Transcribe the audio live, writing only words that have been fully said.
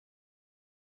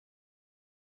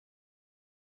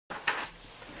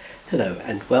Hello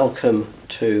and welcome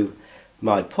to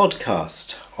my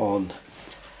podcast on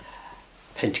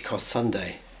Pentecost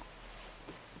Sunday.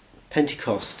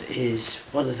 Pentecost is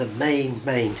one of the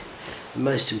main,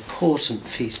 most important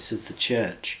feasts of the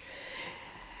Church.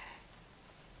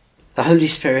 The Holy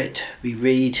Spirit, we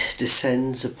read,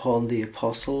 descends upon the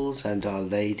Apostles and Our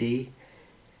Lady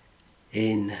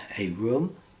in a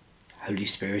room. Holy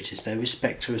Spirit is no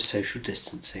respecter of social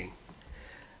distancing.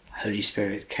 Holy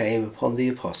Spirit came upon the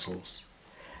Apostles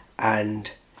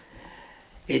and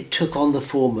it took on the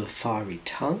form of fiery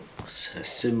tongues, a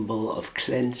symbol of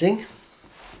cleansing,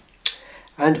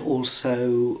 and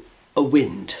also a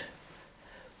wind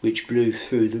which blew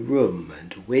through the room.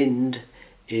 And wind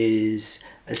is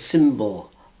a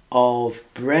symbol of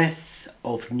breath,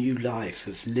 of new life,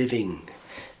 of living.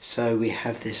 So we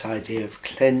have this idea of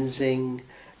cleansing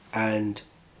and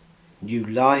new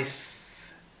life,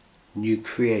 new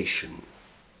creation,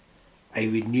 a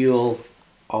renewal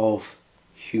of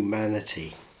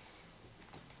humanity.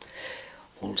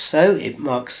 Also, it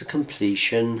marks the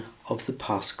completion of the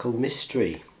Paschal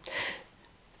mystery.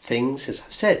 Things, as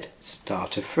I've said,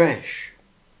 start afresh.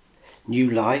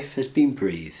 New life has been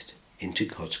breathed into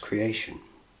God's creation.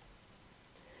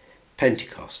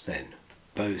 Pentecost, then,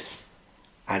 both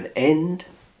an end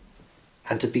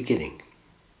and a beginning.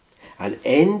 An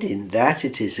end in that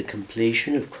it is a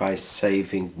completion of Christ's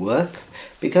saving work,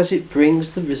 because it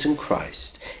brings the risen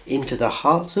Christ into the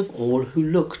hearts of all who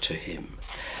look to him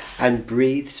and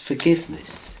breathes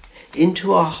forgiveness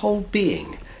into our whole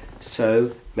being,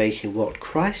 so making what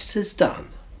Christ has done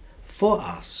for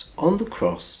us on the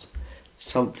cross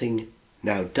something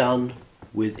now done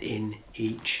within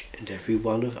each and every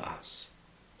one of us.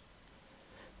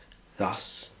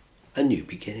 Thus, a new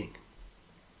beginning.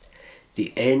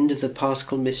 The end of the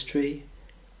Paschal mystery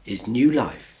is new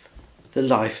life, the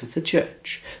life of the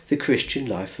Church, the Christian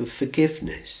life of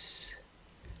forgiveness,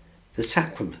 the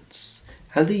sacraments,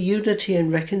 and the unity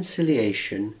and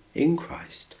reconciliation in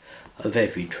Christ of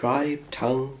every tribe,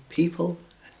 tongue, people,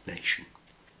 and nation.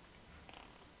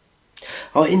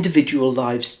 Our individual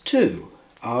lives, too,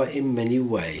 are in many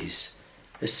ways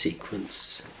a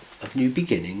sequence of new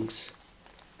beginnings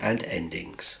and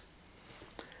endings.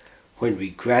 When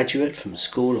we graduate from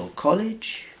school or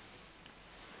college,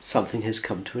 something has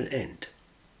come to an end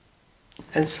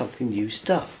and something new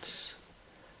starts.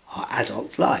 Our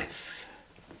adult life,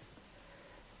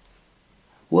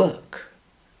 work,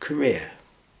 career.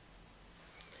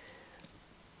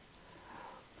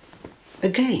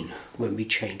 Again, when we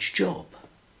change job,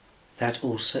 that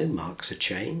also marks a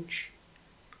change.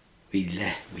 We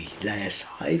lay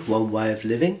aside one way of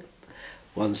living,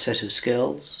 one set of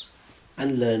skills,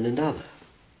 and learn another.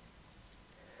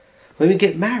 When we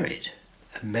get married,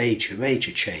 a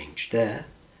major change there.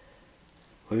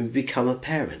 When we become a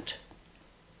parent,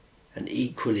 an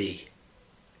equally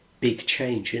big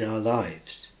change in our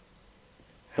lives.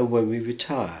 And when we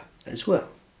retire as well.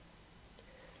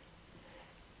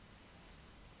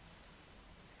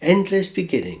 Endless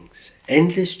beginnings,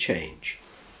 endless change.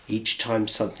 Each time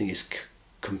something is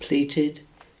completed,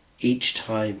 each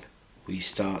time we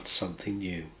start something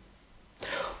new.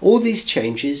 All these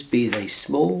changes, be they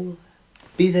small,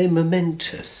 be they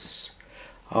momentous,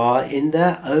 are in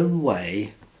their own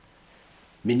way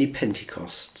mini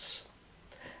Pentecosts.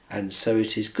 And so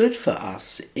it is good for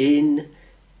us in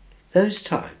those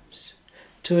times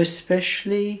to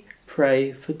especially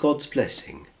pray for God's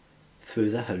blessing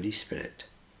through the Holy Spirit.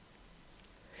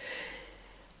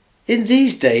 In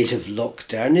these days of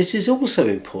lockdown, it is also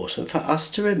important for us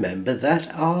to remember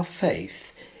that our faith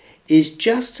is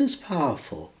just as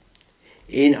powerful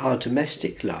in our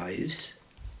domestic lives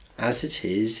as it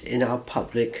is in our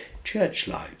public church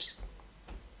lives.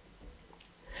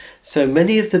 So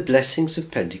many of the blessings of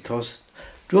Pentecost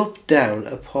drop down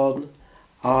upon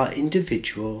our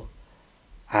individual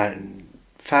and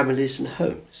families and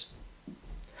homes.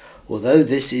 Although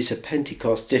this is a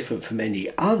Pentecost different from any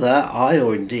other I,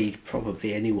 or indeed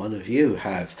probably any one of you,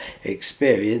 have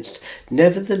experienced,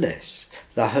 nevertheless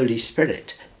the Holy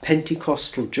Spirit,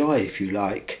 Pentecostal joy if you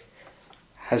like,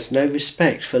 has no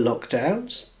respect for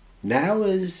lockdowns, now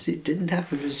as it didn't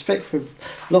have respect for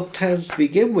lockdowns to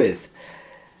begin with,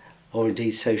 or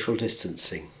indeed social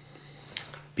distancing.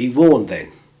 Be warned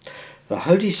then, the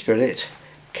Holy Spirit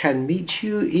can meet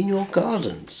you in your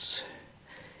gardens,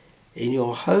 in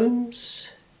your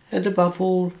homes, and above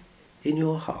all, in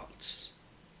your hearts.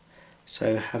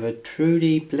 So have a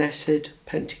truly blessed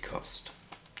Pentecost.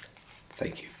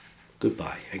 Thank you.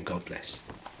 Goodbye and God bless.